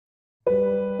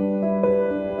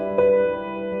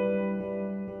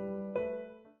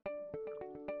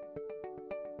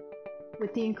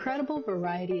With the incredible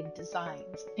variety of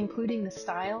designs, including the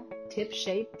style, tip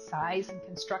shape, size, and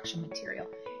construction material,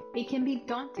 it can be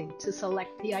daunting to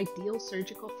select the ideal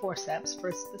surgical forceps for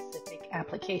a specific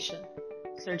application.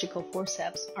 Surgical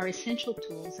forceps are essential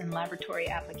tools in laboratory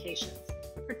applications,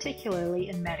 particularly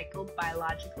in medical,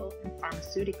 biological, and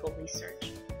pharmaceutical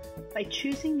research. By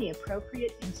choosing the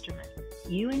appropriate instrument,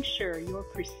 you ensure your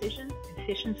precision,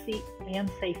 efficiency,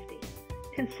 and safety.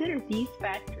 Consider these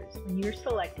factors when you're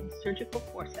selecting surgical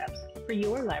forceps for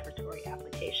your laboratory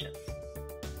applications.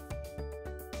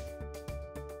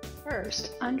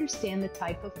 First, understand the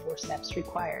type of forceps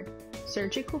required.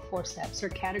 Surgical forceps are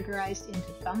categorized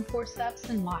into thumb forceps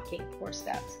and locking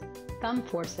forceps. Thumb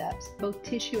forceps, both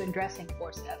tissue and dressing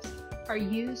forceps, are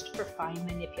used for fine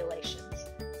manipulations.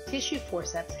 Tissue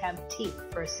forceps have teeth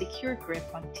for a secure grip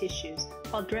on tissues,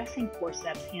 while dressing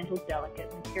forceps handle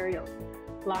delicate materials.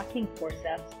 Locking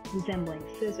forceps, resembling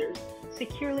scissors,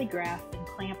 securely grasp and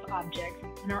clamp objects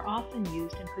and are often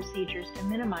used in procedures to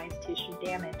minimize tissue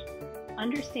damage.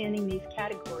 Understanding these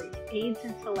categories aids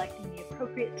in selecting the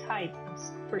appropriate type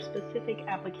for specific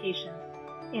applications,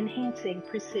 enhancing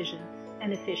precision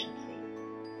and efficiency.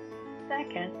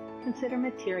 Second, consider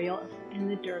material and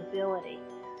the durability.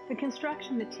 The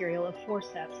construction material of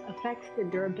forceps affects the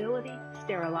durability,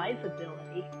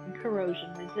 sterilizability, and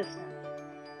corrosion resistance.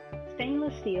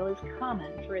 Stainless steel is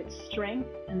common for its strength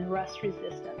and rust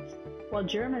resistance, while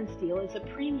German steel is a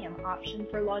premium option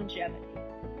for longevity.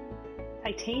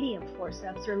 Titanium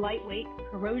forceps are lightweight,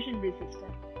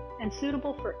 corrosion-resistant, and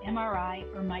suitable for MRI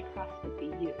or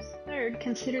microscopy use. Third,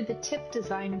 consider the tip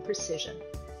design and precision.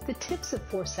 The tips of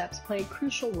forceps play a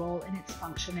crucial role in its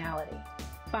functionality.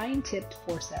 Fine-tipped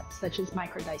forceps, such as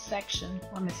microdissection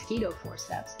or mosquito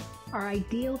forceps, are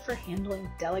ideal for handling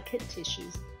delicate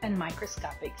tissues and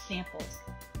microscopic samples.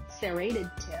 Serrated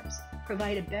tips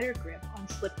provide a better grip on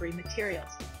slippery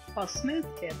materials, while smooth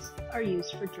tips are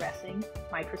used for dressing,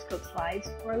 microscope slides,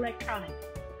 or electronics.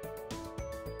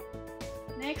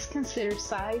 Next, consider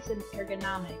size and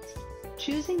ergonomics.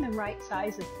 Choosing the right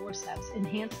size of forceps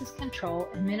enhances control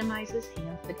and minimizes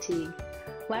hand fatigue.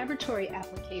 Laboratory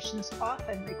applications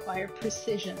often require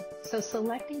precision, so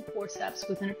selecting forceps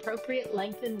with an appropriate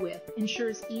length and width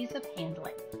ensures ease of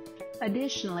handling.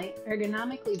 Additionally,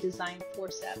 ergonomically designed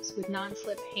forceps with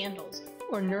non-slip handles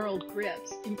or knurled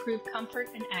grips improve comfort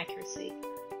and accuracy.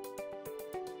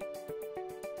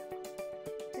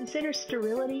 Consider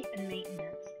sterility and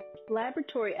maintenance.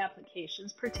 Laboratory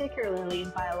applications, particularly in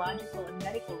biological and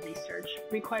medical research,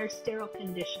 require sterile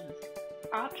conditions.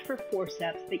 Opt for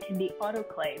forceps that can be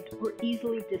autoclaved or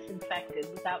easily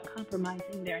disinfected without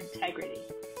compromising their integrity.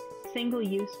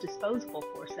 Single-use disposable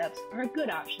forceps are a good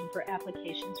option for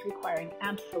applications requiring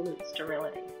absolute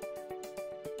sterility.